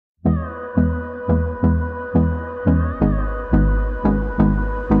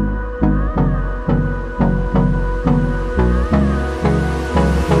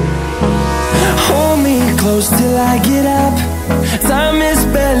I get up. Time is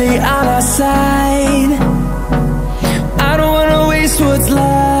barely on our side. I don't wanna waste what's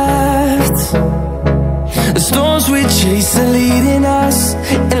left. The storms we chase are leading us,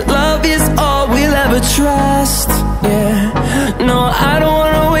 and love is all we'll ever trust. Yeah, no, I don't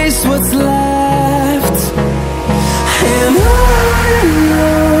wanna waste what's left. And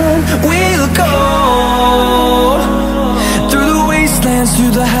on we'll go, through the wastelands,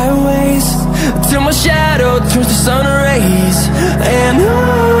 through the highways, till my shadow turns to sun rays. And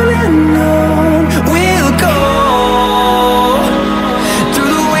on we'll go,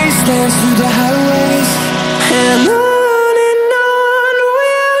 through the wastelands, through the highways, and on we'll go.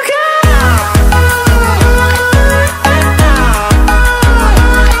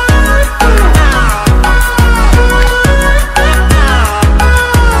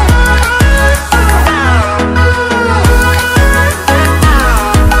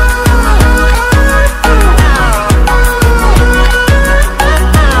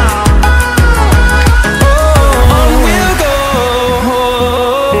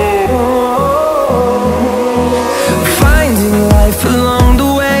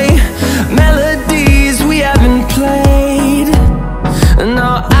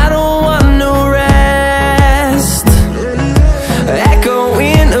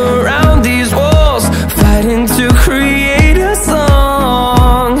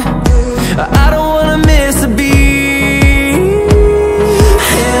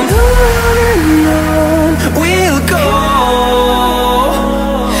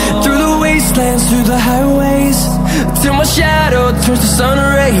 Through the highways, till my shadow turns to sun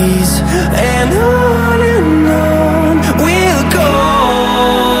rays. And on we'll go,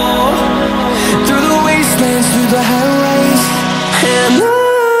 through the wastelands, through the highways, and on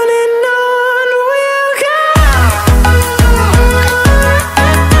we'll go.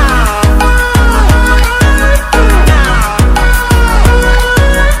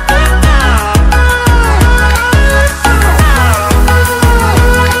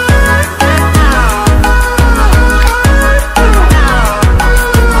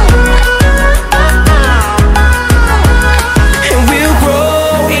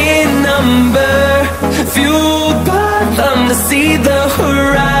 See the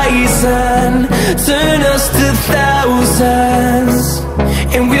horizon, turn us to thousands,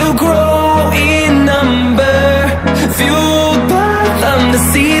 and we'll grow in number, fueled by them to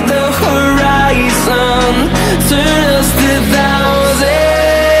see the horizon, turn us to thousands.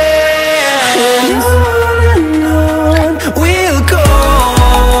 And on we'll go,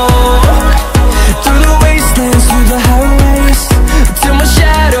 through the wastelands, through the highways, till my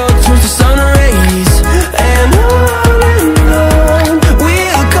shadow turns to sun rays. And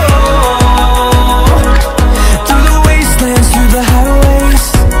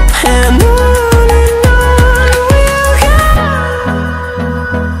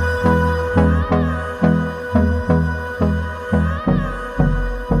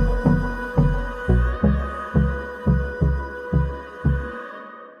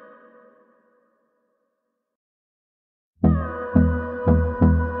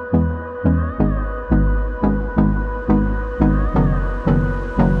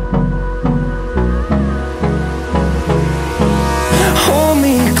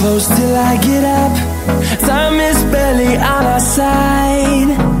close till I get up. Time is barely on our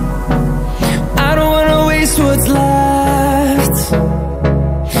side. I don't wanna waste what's left.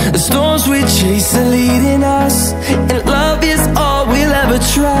 The storms we chase are leading us, and love is all we'll ever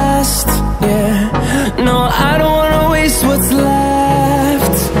trust. Yeah, no, I don't wanna waste what's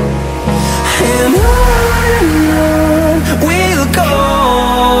left. And on we'll go,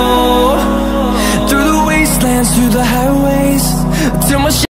 through the wastelands, through the highways, till my